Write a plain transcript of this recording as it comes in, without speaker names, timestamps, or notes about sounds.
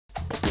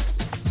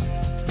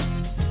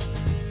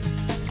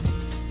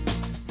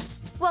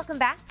Welcome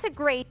back to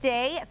Great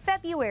Day.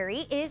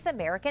 February is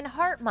American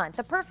Heart Month,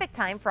 a perfect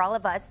time for all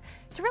of us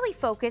to really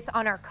focus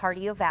on our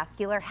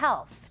cardiovascular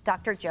health.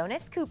 Dr.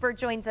 Jonas Cooper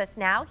joins us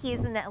now. He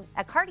is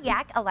a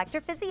cardiac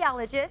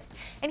electrophysiologist,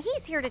 and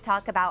he's here to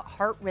talk about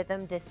heart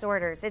rhythm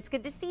disorders. It's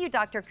good to see you,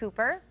 Dr.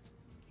 Cooper.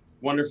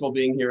 Wonderful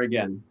being here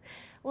again.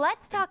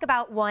 Let's talk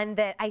about one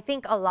that I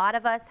think a lot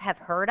of us have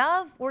heard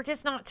of. We're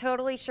just not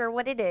totally sure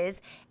what it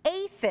is.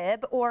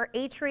 AFib, or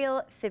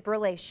atrial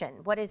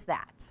fibrillation. What is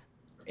that?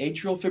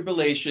 Atrial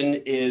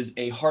fibrillation is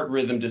a heart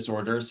rhythm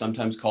disorder,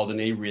 sometimes called an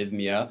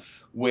arrhythmia,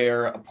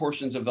 where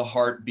portions of the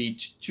heart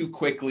beat too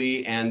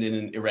quickly and in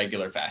an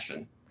irregular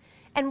fashion.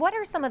 And what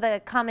are some of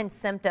the common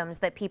symptoms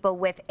that people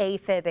with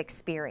AFib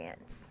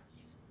experience?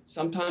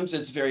 Sometimes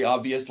it's very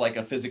obvious, like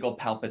a physical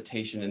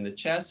palpitation in the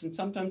chest, and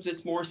sometimes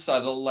it's more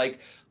subtle,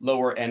 like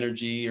lower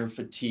energy or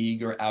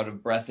fatigue or out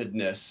of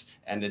breathedness,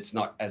 and it's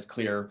not as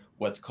clear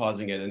what's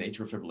causing it, and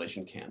atrial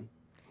fibrillation can.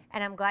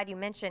 And I'm glad you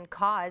mentioned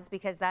cause,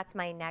 because that's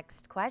my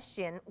next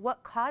question.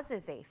 What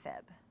causes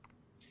AFib?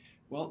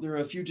 Well, there are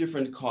a few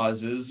different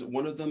causes.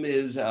 One of them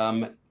is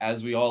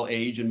as we all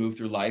age and move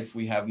through life,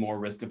 we have more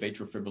risk of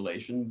atrial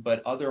fibrillation,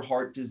 but other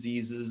heart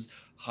diseases,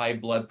 high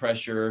blood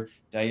pressure,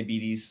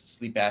 diabetes,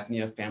 sleep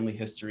apnea, family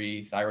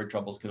history, thyroid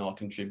troubles can all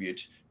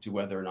contribute to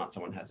whether or not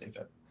someone has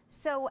AFib.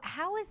 So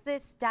how is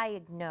this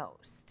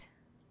diagnosed?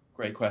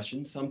 Great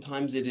question.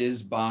 Sometimes it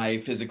is by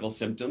physical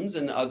symptoms,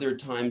 and other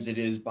times it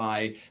is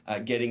by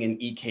getting an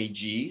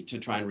EKG to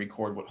try and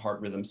record what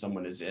heart rhythm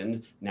someone is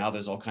in. Now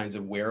there's all kinds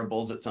of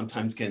wearables that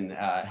sometimes can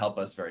help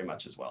us very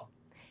much as well.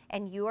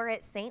 And you are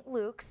at St.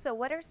 Luke's, so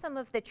what are some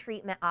of the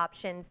treatment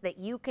options that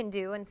you can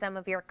do and some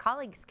of your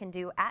colleagues can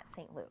do at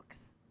St.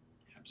 Luke's?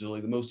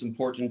 Absolutely. The most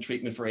important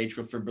treatment for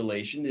atrial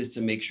fibrillation is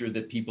to make sure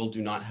that people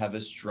do not have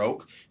a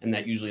stroke, and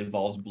that usually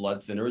involves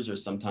blood thinners or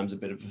sometimes a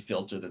bit of a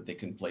filter that they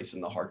can place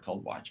in the heart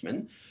called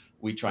Watchman.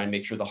 We try and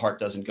make sure the heart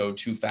doesn't go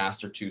too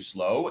fast or too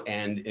slow,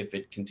 and if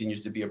it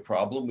continues to be a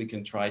problem, we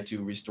can try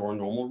to restore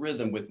normal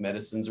rhythm with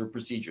medicines or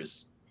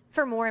procedures.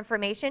 For more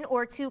information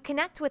or to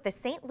connect with the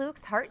St.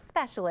 Luke's Heart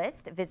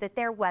Specialist, visit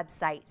their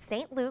website,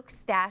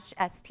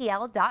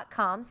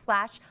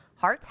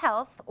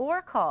 stlukes-stl.com/hearthealth,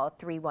 or call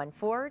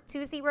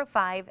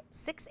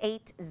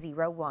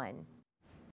 314-205-6801.